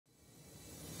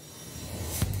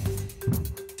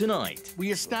Tonight,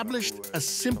 we established a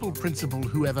simple principle: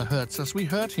 whoever hurts us, we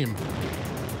hurt him.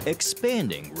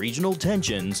 Expanding regional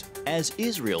tensions as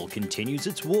Israel continues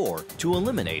its war to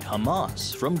eliminate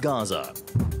Hamas from Gaza.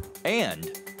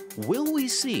 And will we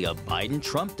see a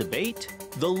Biden-Trump debate?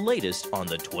 The latest on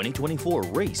the 2024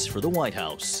 race for the White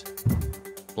House.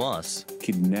 Plus,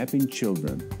 kidnapping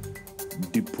children,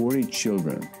 deporting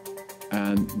children,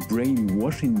 and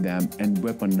brainwashing them and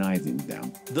weaponizing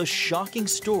them. The shocking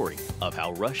story of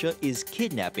how Russia is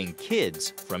kidnapping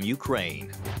kids from Ukraine.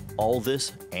 All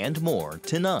this and more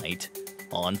tonight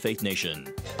on Faith Nation.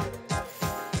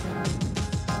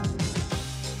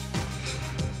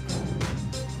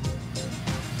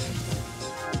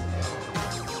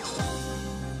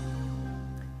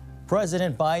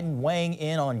 President Biden weighing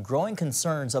in on growing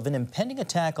concerns of an impending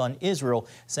attack on Israel,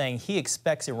 saying he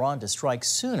expects Iran to strike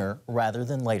sooner rather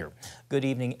than later. Good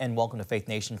evening and welcome to Faith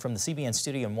Nation from the CBN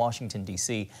studio in Washington,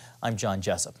 D.C. I'm John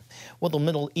Jessup. Well, the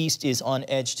Middle East is on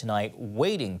edge tonight,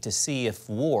 waiting to see if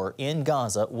war in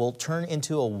Gaza will turn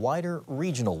into a wider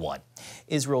regional one.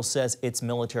 Israel says its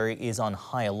military is on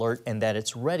high alert and that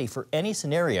it's ready for any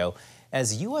scenario,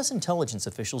 as U.S. intelligence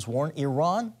officials warn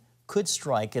Iran could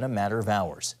strike in a matter of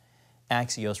hours.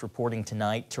 Axios reporting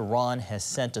tonight, Tehran has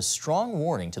sent a strong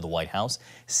warning to the White House: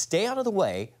 stay out of the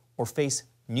way or face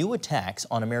new attacks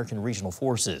on American regional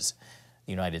forces.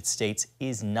 The United States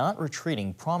is not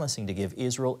retreating, promising to give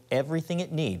Israel everything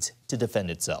it needs to defend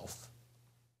itself.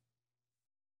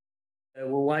 We're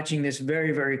watching this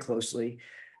very, very closely.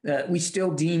 We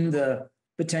still deem the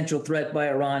potential threat by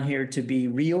Iran here to be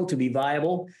real, to be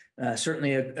viable,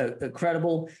 certainly a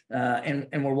credible,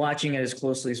 and we're watching it as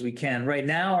closely as we can. Right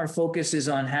now, our focus is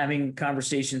on having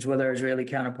conversations with our Israeli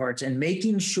counterparts and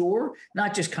making sure,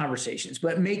 not just conversations,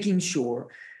 but making sure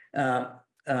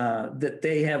that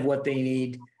they have what they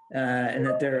need and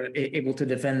that they're able to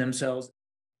defend themselves.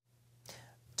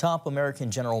 Top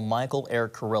American General Michael Air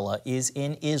Kurilla is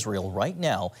in Israel right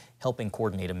now, helping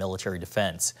coordinate a military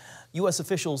defense. U.S.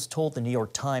 officials told the New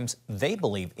York Times they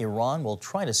believe Iran will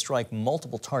try to strike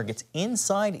multiple targets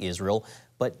inside Israel,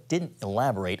 but didn't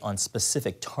elaborate on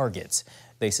specific targets.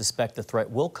 They suspect the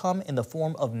threat will come in the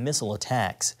form of missile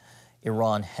attacks.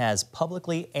 Iran has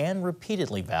publicly and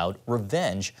repeatedly vowed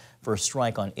revenge for a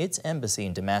strike on its embassy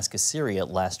in Damascus, Syria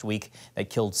last week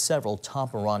that killed several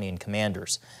top Iranian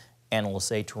commanders. Analysts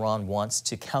say Tehran wants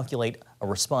to calculate a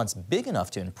response big enough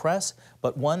to impress,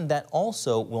 but one that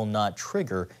also will not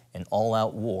trigger an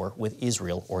all-out war with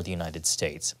Israel or the United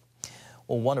States.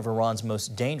 Well, one of Iran's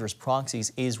most dangerous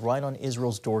proxies is right on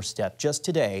Israel's doorstep. Just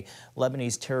today,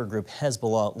 Lebanese terror group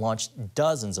Hezbollah launched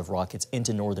dozens of rockets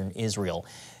into northern Israel.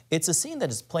 It's a scene that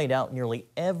has played out nearly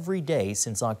every day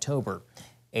since October.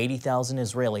 80,000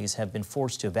 Israelis have been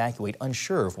forced to evacuate,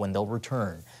 unsure of when they'll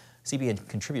return. CBN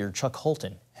contributor Chuck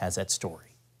Holton has that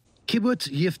story. Kibbutz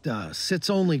Yifta sits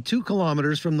only 2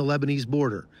 kilometers from the Lebanese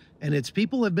border, and its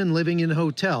people have been living in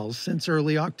hotels since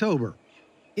early October.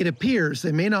 It appears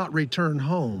they may not return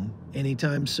home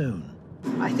anytime soon.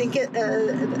 I think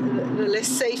the less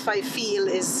safe I feel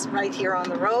is right here on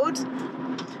the road.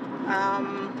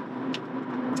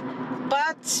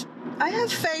 But I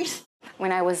have faith.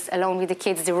 When I was alone with the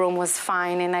kids, the room was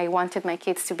fine, and I wanted my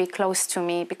kids to be close to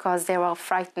me because they were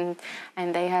frightened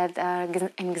and they had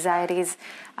anxieties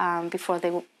before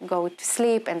they go to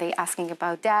sleep, and they asking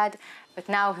about Dad. But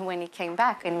now when he came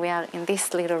back and we are in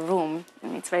this little room,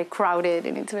 and it's very crowded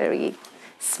and it's very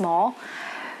small,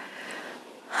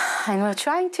 and we're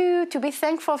trying to be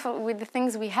thankful with the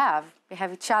things we have. We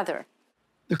have each other.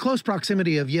 The close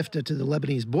proximity of Yifta to the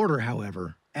Lebanese border,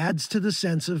 however, adds to the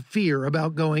sense of fear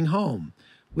about going home.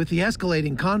 With the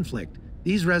escalating conflict,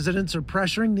 these residents are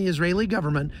pressuring the Israeli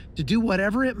government to do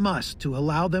whatever it must to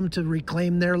allow them to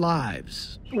reclaim their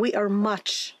lives. We are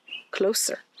much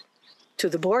closer to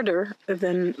the border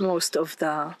than most of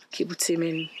the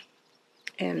kibbutzim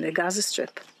in the Gaza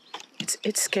Strip.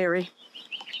 It's scary,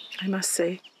 I must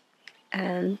say,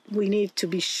 and we need to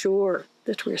be sure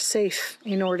that we're safe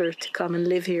in order to come and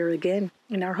live here again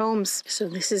in our homes. So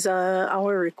this is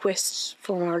our request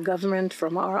from our government,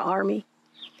 from our army.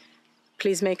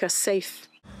 Please make us safe.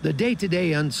 The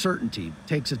day-to-day uncertainty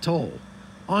takes a toll.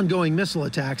 Ongoing missile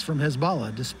attacks from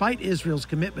Hezbollah, despite Israel's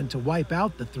commitment to wipe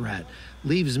out the threat,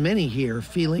 leaves many here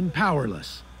feeling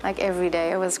powerless. Like every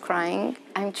day I was crying.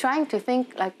 I'm trying to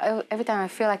think, like every time I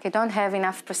feel like I don't have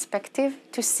enough perspective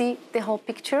to see the whole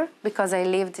picture, because I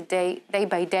lived day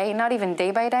by day, not even day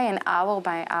by day, and hour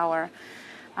by hour,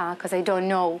 because I don't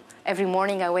know. Every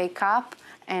morning I wake up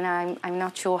and I'm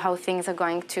not sure how things are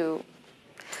going to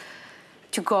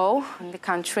go in the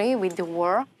country with the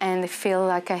war, and I feel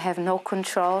like I have no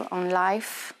control on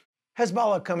life.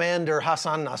 Hezbollah commander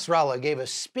Hassan Nasrallah gave a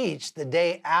speech the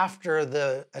day after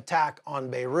the attack on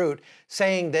Beirut,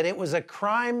 saying that it was a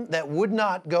crime that would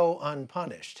not go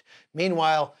unpunished.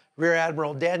 Meanwhile, Rear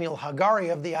Admiral Daniel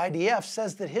Hagari of the IDF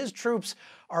says that his troops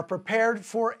are prepared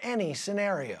for any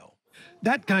scenario.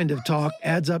 That kind of talk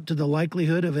adds up to the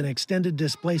likelihood of an extended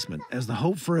displacement, as the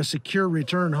hope for a secure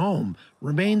return home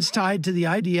remains tied to the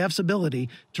IDF's ability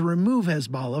to remove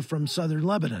Hezbollah from southern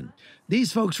Lebanon.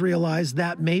 These folks realize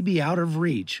that may be out of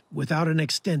reach without an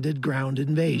extended ground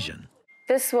invasion.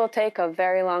 This will take a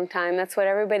very long time. That's what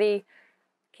everybody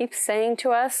keeps saying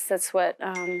to us. That's what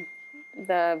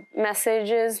the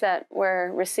messages that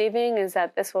we're receiving is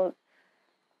that this will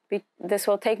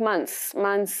take months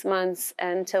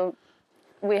until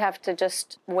we have to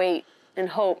just wait and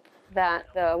hope that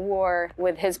the war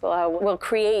with Hezbollah will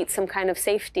create some kind of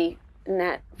safety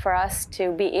net for us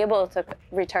to be able to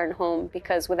return home,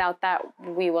 because without that,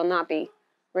 we will not be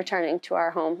returning to our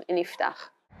home in Iftach.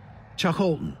 Chuck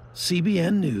Holton,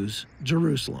 CBN News,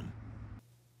 Jerusalem.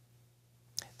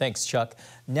 Thanks, Chuck.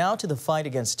 Now to the fight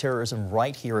against terrorism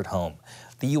right here at home.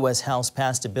 The U.S. House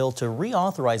passed a bill to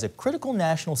reauthorize a critical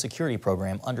national security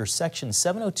program under Section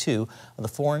 702 of the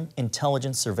Foreign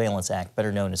Intelligence Surveillance Act,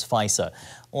 better known as FISA.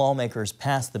 Lawmakers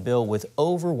passed the bill with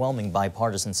overwhelming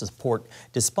bipartisan support,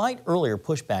 despite earlier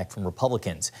pushback from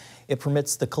Republicans. It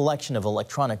permits the collection of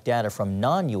electronic data from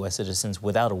non-U.S. citizens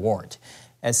without a warrant.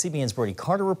 As CBN's Brody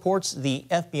Carter reports, the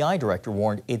FBI director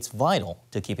warned it's vital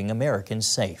to keeping Americans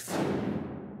safe.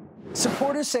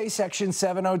 Supporters say Section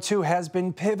 702 has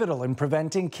been pivotal in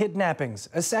preventing kidnappings,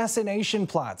 assassination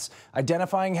plots,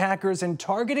 identifying hackers, and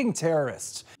targeting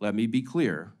terrorists. Let me be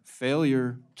clear.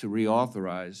 Failure to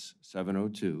reauthorize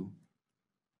 702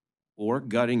 or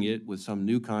gutting it with some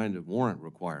new kind of warrant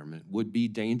requirement would be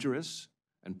dangerous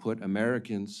and put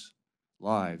Americans'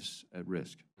 lives at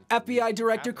risk. FBI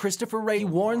Director Christopher Wray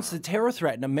warns the terror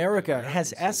threat in America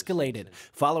has escalated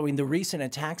following the recent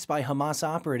attacks by Hamas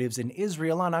operatives in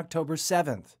Israel on October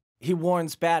 7th. He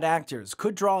warns bad actors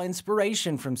could draw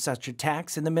inspiration from such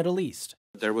attacks in the Middle East.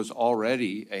 There was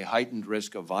already a heightened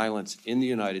risk of violence in the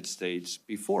United States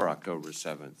before October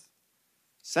 7th.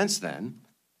 Since then,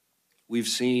 we've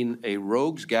seen a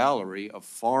rogues gallery of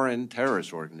foreign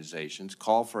terrorist organizations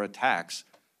call for attacks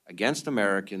against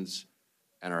Americans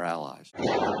and our allies.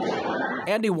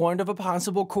 And he warned of a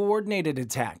possible coordinated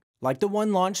attack, like the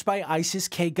one launched by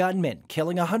ISIS-K gunmen,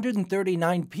 killing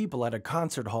 139 people at a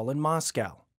concert hall in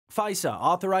Moscow. FISA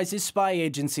authorizes spy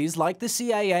agencies like the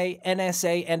CIA,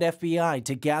 NSA, and FBI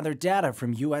to gather data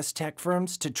from U.S. tech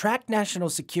firms to track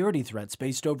national security threats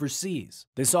based overseas.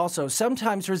 This also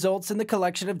sometimes results in the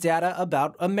collection of data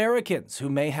about Americans who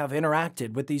may have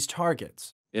interacted with these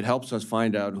targets. It helps us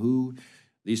find out who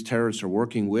these terrorists are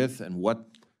working with and what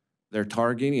they're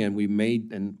targeting,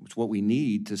 and it's what we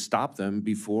need to stop them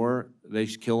before they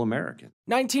kill Americans.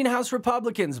 19 House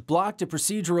Republicans blocked a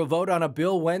procedural vote on a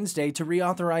bill Wednesday to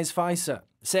reauthorize FISA,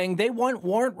 saying they want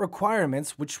warrant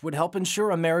requirements which would help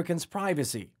ensure Americans'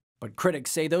 privacy. But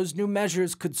critics say those new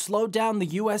measures could slow down the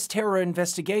U.S. terror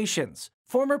investigations.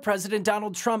 Former President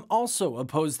Donald Trump also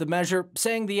opposed the measure,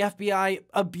 saying the FBI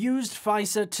abused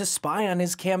FISA to spy on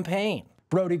his campaign.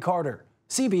 Brody Carter,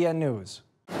 CBN News.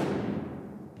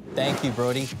 Thank you,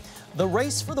 Brody. The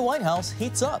race for the White House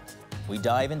heats up. We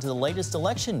dive into the latest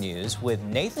election news with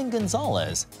Nathan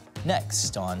Gonzalez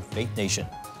next on Faith Nation.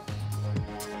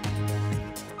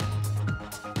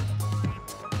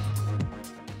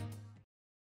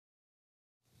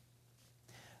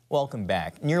 Welcome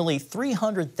back. Nearly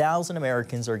 300,000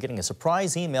 Americans are getting a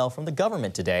surprise email from the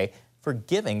government today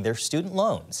forgiving their student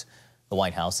loans. The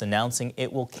White House announcing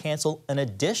it will cancel an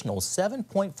additional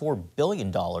 $7.4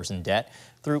 billion in debt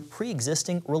through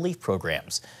pre-existing relief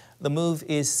programs. The move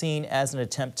is seen as an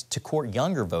attempt to court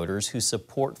younger voters whose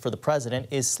support for the president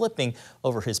is slipping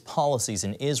over his policies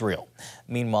in Israel.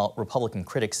 Meanwhile, Republican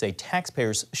critics say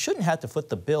taxpayers shouldn't have to foot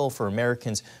the bill for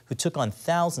Americans who took on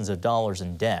thousands of dollars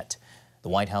in debt. The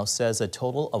White House says a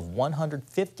total of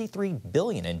 $153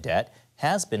 billion in debt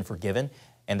has been forgiven,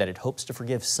 and that it hopes to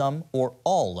forgive some or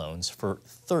all loans for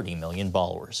 30 million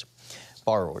borrowers.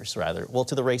 Well,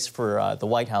 to the race for the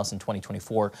White House in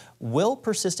 2024, will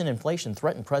persistent inflation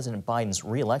threaten President Biden's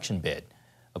re-election bid?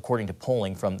 According to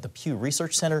polling from the Pew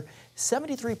Research Center,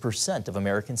 73% of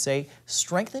Americans say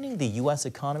strengthening the U.S.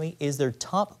 economy is their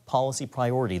top policy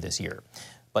priority this year.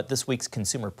 But this week's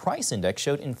Consumer Price Index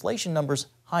showed inflation numbers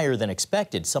higher than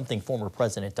expected, something former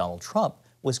President Donald Trump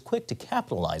was quick to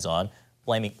capitalize on,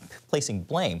 placing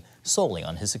blame solely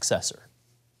on his successor.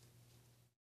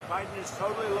 Biden has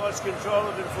totally lost control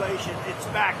of inflation. It's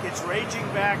back. It's raging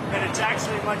back, and it's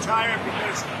actually much higher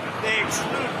because they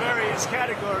exclude various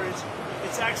categories.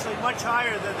 It's actually much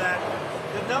higher than that.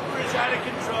 The number is out of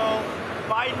control.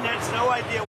 Biden has no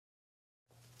idea.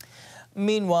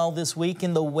 Meanwhile, this week,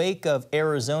 in the wake of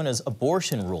Arizona's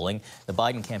abortion ruling, the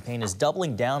Biden campaign is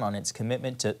doubling down on its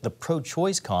commitment to the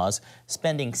pro-choice cause,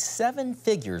 spending 7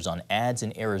 figures on ads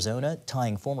in Arizona,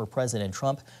 tying former President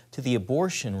Trump to the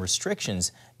abortion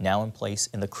restrictions now in place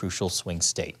in the crucial swing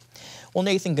state. Well,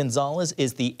 Nathan Gonzalez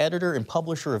is the editor and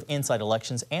publisher of Inside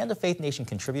Elections and a Faith Nation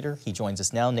contributor. He joins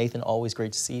us now. Nathan, always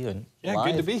great to see you and live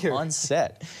good to be here on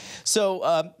set.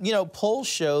 So, you know, polls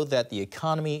show that the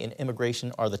economy and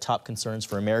immigration are the top concerns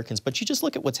for Americans, but you just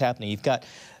look at what's happening. You've got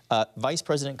Vice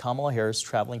President Kamala Harris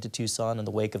traveling to Tucson in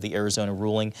the wake of the Arizona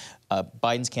ruling,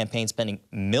 Biden's campaign spending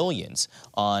millions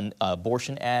on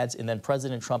abortion ads, and then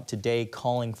President Trump today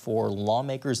calling for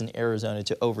lawmakers in Arizona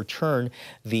to overturn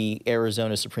the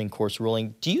Arizona Supreme Court's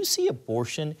ruling. Do you see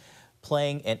abortion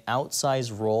playing an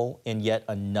outsized role in yet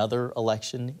another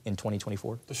election in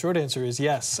 2024? The short answer is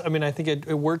yes. I mean, I think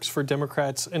it works for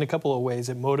Democrats in a couple of ways.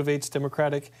 It motivates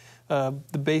Democratic,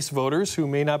 the base voters who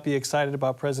may not be excited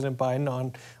about President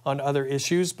Biden on other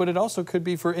issues, but it also could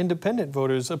be for independent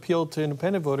voters, appeal to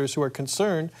independent voters who are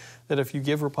concerned that if you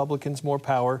give Republicans more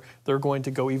power, they're going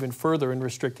to go even further in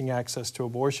restricting access to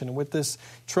abortion. And with this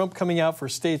Trump coming out for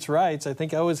states' rights, I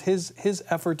think that was his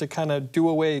effort to kind of do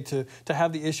away, to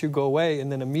have the issue go away,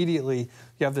 and then immediately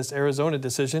you have this Arizona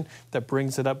decision that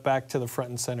brings it up back to the front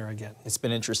and center again. It's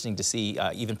been interesting to see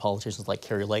even politicians like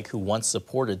Carrie Lake, who once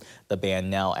supported the ban,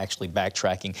 now actually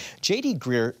backtracking. J.D.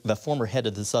 Greer, the former head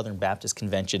of the Southern Baptist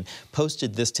Convention,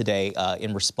 posted this today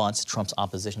in response to Trump's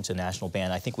opposition to a national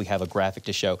ban. I think we have a graphic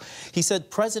to show. He said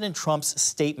President Trump's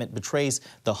statement betrays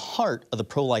the heart of the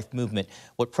pro-life movement.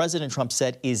 What President Trump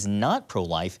said is not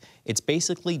pro-life. It's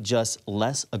basically just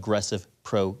less aggressive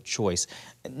pro-choice.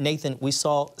 Nathan, we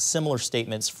saw similar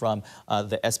statements from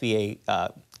the SBA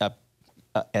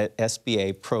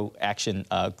pro-action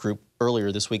group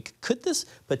earlier this week. Could this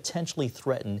potentially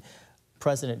threaten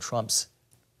President Trump's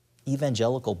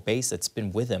evangelical base that's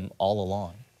been with him all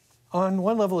along? On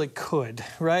one level, it could,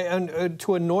 right? And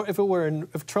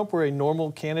if Trump were a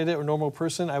normal candidate or normal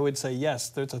person, I would say yes,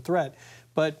 there's a threat.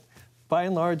 But by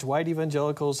and large, white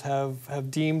evangelicals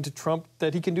have deemed Trump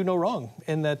that he can do no wrong,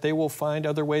 and that they will find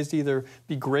other ways to either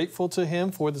be grateful to him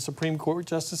for the Supreme Court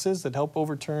justices that help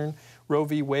overturn Roe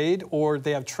v. Wade, or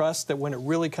they have trust that when it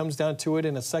really comes down to it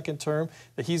in a second term,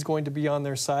 that he's going to be on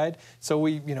their side. So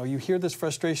you hear this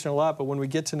frustration a lot, but when we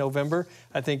get to November,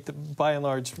 I think that by and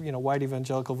large, white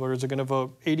evangelical voters are going to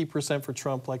vote 80% for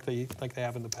Trump like they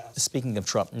have in the past. Speaking of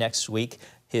Trump, next week,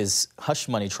 his hush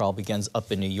money trial begins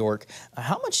up in New York.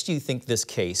 How much do you think this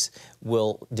case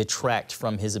will detract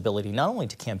from his ability not only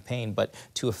to campaign, but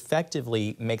to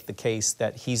effectively make the case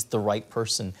that he's the right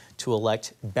person to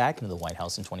elect back into the White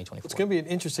House in 2024? It's going to be an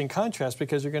interesting contrast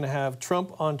because you're going to have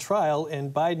Trump on trial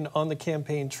and Biden on the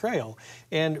campaign trail.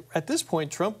 And at this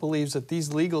point, Trump believes that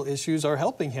these legal issues are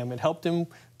helping him. It helped him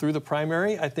through the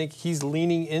primary. I think he's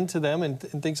leaning into them and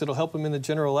thinks it'll help him in the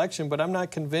general election. But I'm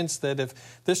not convinced that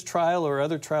if this trial or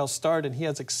other trials start and he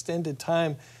has extended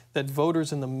time, that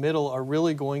voters in the middle are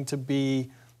really going to be,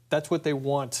 that's what they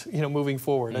want, moving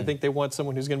forward. I think they want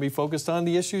someone who's going to be focused on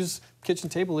the issues, kitchen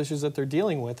table issues that they're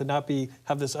dealing with, and not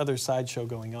have this other sideshow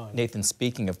going on. Nathan,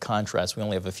 speaking of contrast, we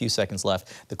only have a few seconds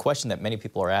left. The question that many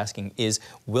people are asking is,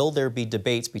 will there be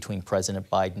debates between President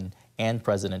Biden and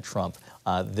President Trump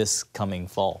this coming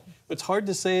fall? It's hard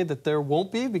to say that there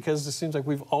won't be because it seems like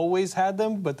we've always had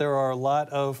them, but there are a lot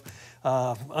of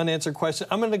unanswered questions.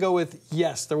 I'm going to go with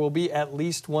yes, there will be at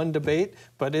least one debate,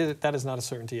 but that is not a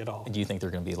certainty at all. Do you think there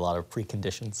are going to be a lot of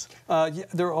preconditions? Yeah,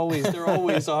 there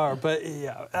always are. But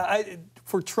yeah,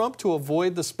 for Trump to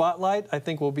avoid the spotlight, I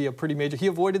think will be a pretty major. He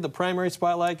avoided the primary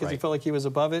spotlight because he felt like he was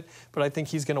above it, but I think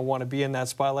he's going to want to be in that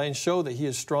spotlight and show that he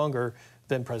is stronger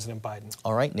than President Biden.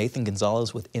 All right, Nathan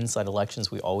Gonzalez with Inside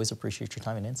Elections. We always appreciate your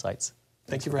time and insights.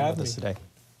 Thank you for having us today.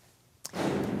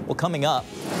 Well, coming up,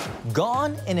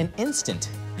 gone in an instant.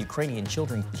 Ukrainian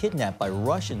children kidnapped by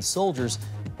Russian soldiers.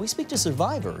 We speak to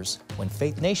survivors when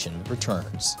Faith Nation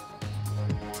returns.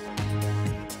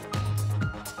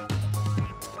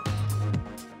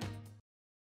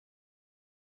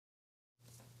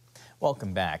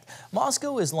 Welcome back.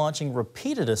 Moscow is launching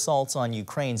repeated assaults on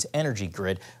Ukraine's energy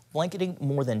grid, blanketing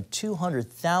more than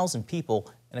 200,000 people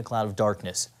in a cloud of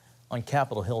darkness. On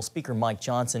Capitol Hill, Speaker Mike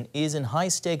Johnson is in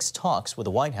high-stakes talks with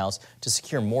the White House to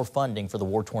secure more funding for the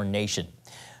war-torn nation.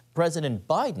 President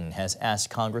Biden has asked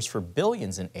Congress for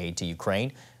billions in aid to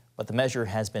Ukraine, But the measure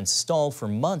has been stalled for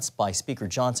months by Speaker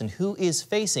Johnson, who is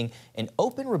facing an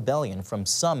open rebellion from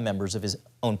some members of his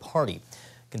own party.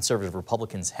 Conservative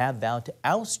Republicans have vowed to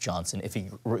oust Johnson if he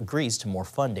agrees to more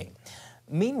funding.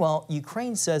 Meanwhile,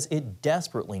 Ukraine says it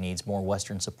desperately needs more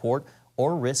Western support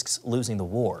or risks losing the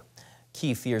war.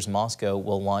 Kyiv fears Moscow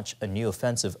will launch a new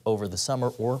offensive over the summer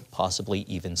or possibly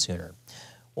even sooner.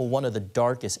 Well, one of the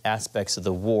darkest aspects of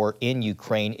the war in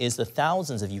Ukraine is the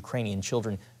thousands of Ukrainian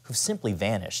children who've simply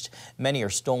vanished. Many are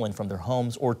stolen from their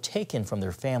homes or taken from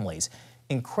their families.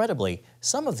 Incredibly,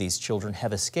 some of these children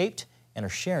have escaped and are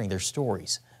sharing their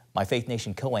stories. My Faith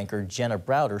Nation co-anchor Jenna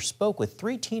Browder spoke with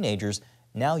 3 teenagers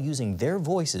now using their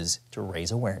voices to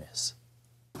raise awareness.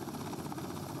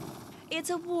 It's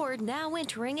a war now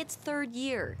entering its 3rd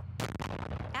year.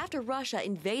 After Russia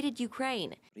invaded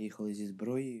Ukraine,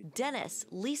 Denis,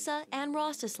 Lisa, and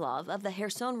Rostislav of the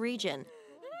Kherson region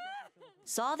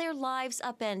saw their lives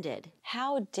upended.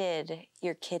 How did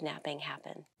your kidnapping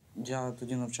happen?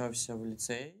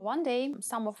 One day,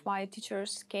 some of my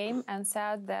teachers came and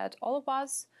said that all of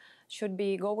us should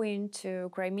be going to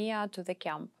Crimea to the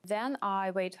camp. Then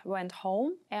I went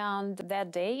home, and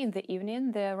that day in the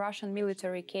evening, the Russian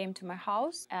military came to my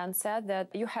house and said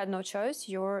that you had no choice,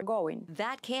 you're going.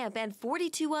 That camp and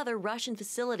 42 other Russian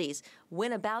facilities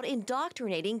went about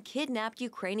indoctrinating kidnapped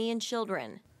Ukrainian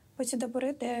children.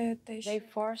 They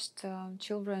forced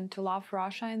children to love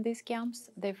Russia in these camps.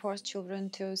 They forced children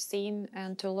to sing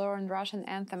and to learn Russian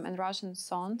anthem and Russian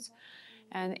songs.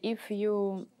 And if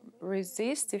you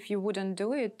resist, if you wouldn't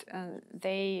do it,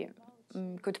 they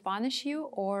could punish you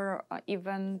or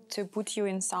even to put you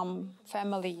in some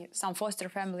foster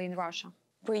family in Russia.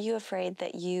 Were you afraid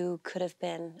that you could have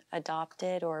been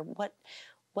adopted, or what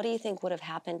do you think would have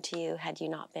happened to you had you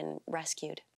not been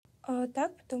rescued?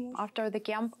 After the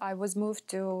camp, I was moved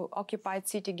to occupied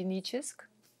city Genichisk,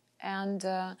 and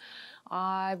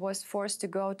I was forced to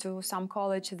go to some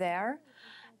college there.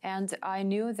 And I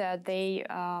knew that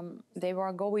they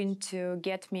were going to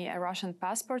get me a Russian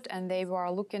passport, and they were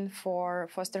looking for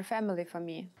foster family for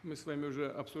me.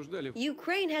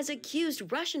 Ukraine has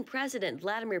accused Russian President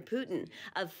Vladimir Putin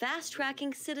of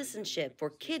fast-tracking citizenship for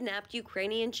kidnapped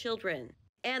Ukrainian children.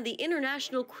 And the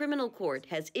International Criminal Court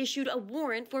has issued a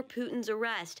warrant for Putin's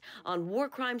arrest on war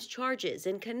crimes charges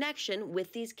in connection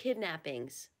with these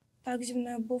kidnappings.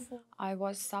 I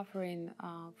was suffering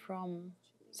from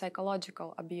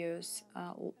psychological abuse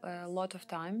a lot of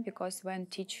time, because when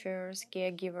teachers,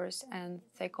 caregivers, and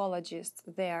psychologists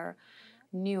there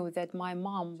knew that my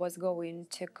mom was going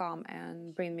to come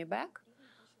and bring me back,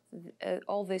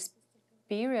 all this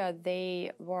period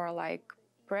they were like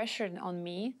pressuring on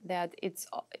me that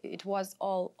it was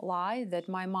all lie, that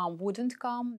my mom wouldn't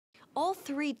come. All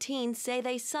 3 teens say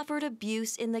they suffered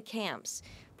abuse in the camps.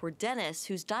 For Denis,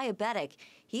 who's diabetic,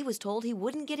 he was told he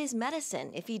wouldn't get his medicine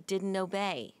if he didn't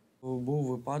obey.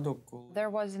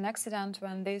 There was an accident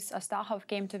when this Astahov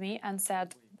came to me and said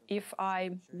if I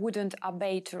wouldn't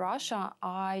obey to Russia,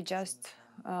 I just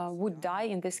would die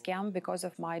in this camp because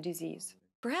of my disease.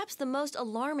 Perhaps the most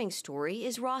alarming story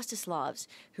is Rostislav's,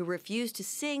 who refused to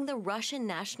sing the Russian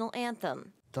national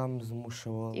anthem.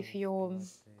 If you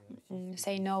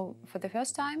say no for the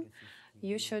first time,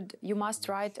 you must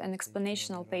write an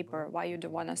explanational paper why you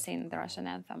don't want to sing the Russian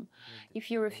anthem.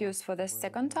 If you refuse for the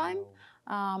second time,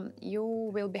 you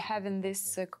will be having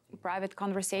this private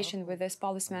conversation with this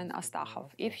policeman Astahov.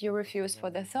 If you refuse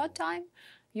for the third time,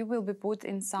 you will be put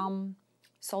in some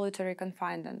solitary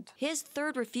confinement. His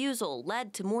 3rd refusal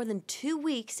led to more than 2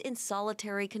 weeks in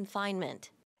solitary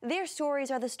confinement. Their stories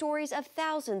are the stories of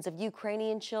thousands of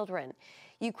Ukrainian children.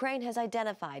 Ukraine has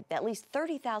identified at least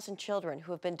 30,000 children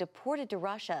who have been deported to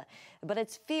Russia, but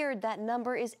it's feared that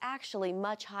number is actually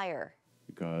much higher.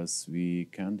 Because we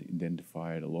can't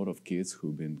identify a lot of kids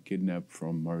who've been kidnapped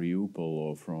from Mariupol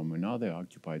or from another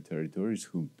occupied territories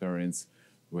whose parents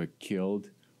were killed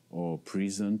or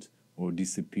imprisoned or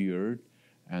disappeared,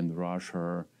 and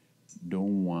Russia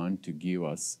don't want to give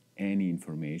us any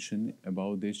information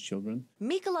about these children.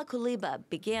 Mykola Kuliba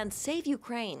began Save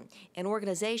Ukraine, an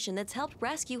organization that's helped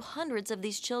rescue hundreds of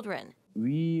these children.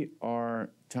 We are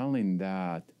telling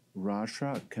that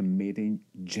Russia committing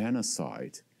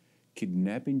genocide,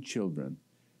 kidnapping children,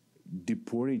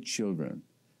 deporting children,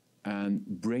 and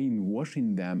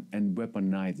brainwashing them and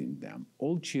weaponizing them.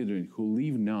 All children who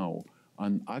live now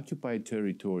on occupied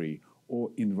territory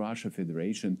or in Russia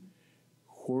Federation,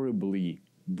 horribly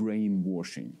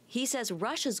brainwashing. He says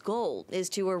Russia's goal is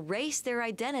to erase their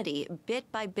identity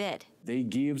bit by bit. They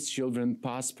give children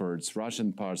passports,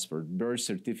 Russian passports, birth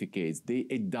certificates. They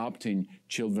adopting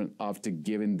children after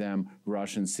giving them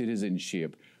Russian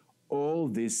citizenship. all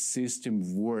this system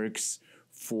works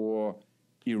for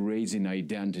erasing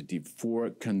identity, for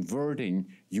converting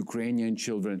Ukrainian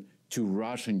children to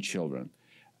Russian children,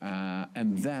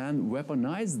 and then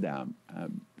weaponize them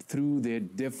through their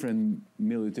different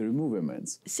military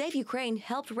movements. Save Ukraine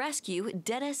helped rescue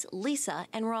Dennis, Lisa,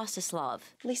 and Rostislav.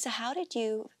 Lisa, how did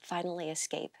you finally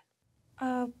escape?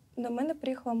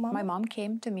 My mom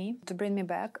came to me to bring me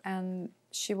back, and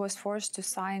she was forced to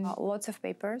sign lots of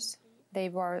papers. They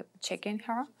were checking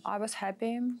her. I was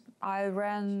happy. I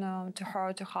ran to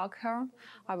her to hug her.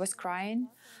 I was crying.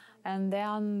 And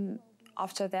then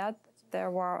after that,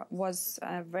 there was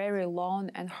a very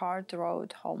long and hard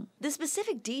road home. The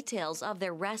specific details of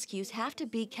their rescues have to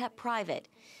be kept private.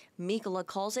 Mikola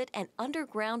calls it an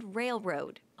underground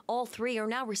railroad. All three are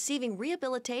now receiving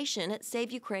rehabilitation at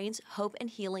Save Ukraine's Hope and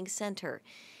Healing Center.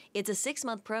 It's a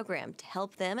 6-month program to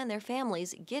help them and their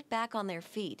families get back on their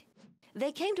feet.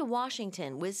 They came to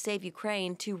Washington with Save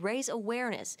Ukraine to raise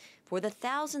awareness for the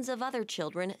thousands of other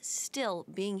children still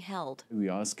being held.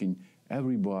 We're asking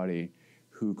everybody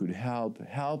who could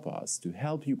help us to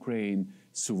help Ukraine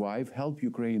survive, help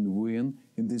Ukraine win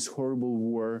in this horrible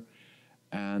war,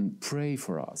 and pray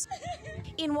for us.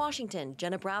 In Washington,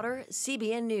 Jenna Browder,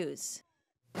 CBN News.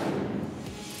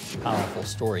 Powerful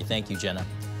story. Thank you, Jenna.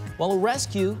 Well, a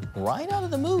rescue right out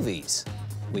of the movies.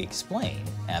 We explain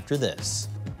after this.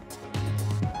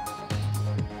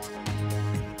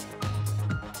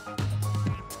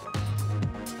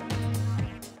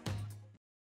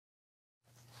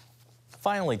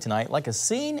 Finally tonight, like a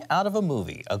scene out of a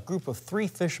movie, a group of 3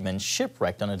 fishermen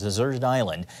shipwrecked on a deserted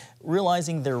island.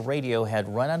 Realizing their radio had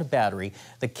run out of battery,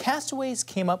 the castaways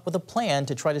came up with a plan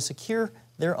to try to secure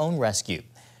their own rescue.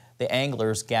 The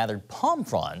anglers gathered palm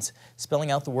fronds,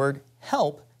 spelling out the word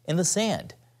help in the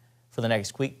sand. For the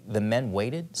next week, the men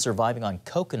waited, surviving on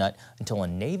coconut, until a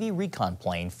Navy recon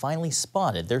plane finally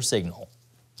spotted their signal.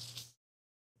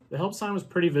 The help sign was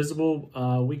pretty visible.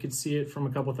 We could see it from a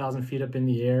couple thousand feet up in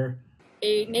the air.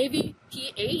 A Navy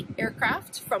P-8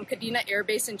 aircraft from Kadena Air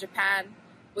Base in Japan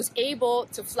was able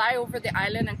to fly over the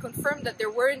island and confirm that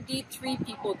there were indeed 3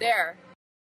 people there.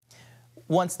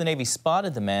 Once the Navy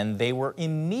spotted the men, they were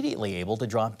immediately able to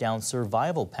drop down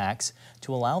survival packs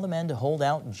to allow the men to hold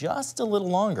out just a little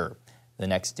longer. The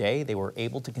next day, they were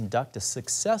able to conduct a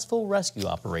successful rescue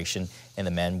operation, and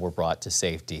the men were brought to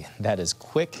safety. That is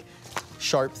quick,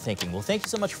 sharp thinking. Well, thank you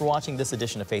so much for watching this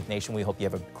edition of Faith Nation. We hope you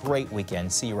have a great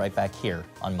weekend. See you right back here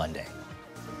on Monday.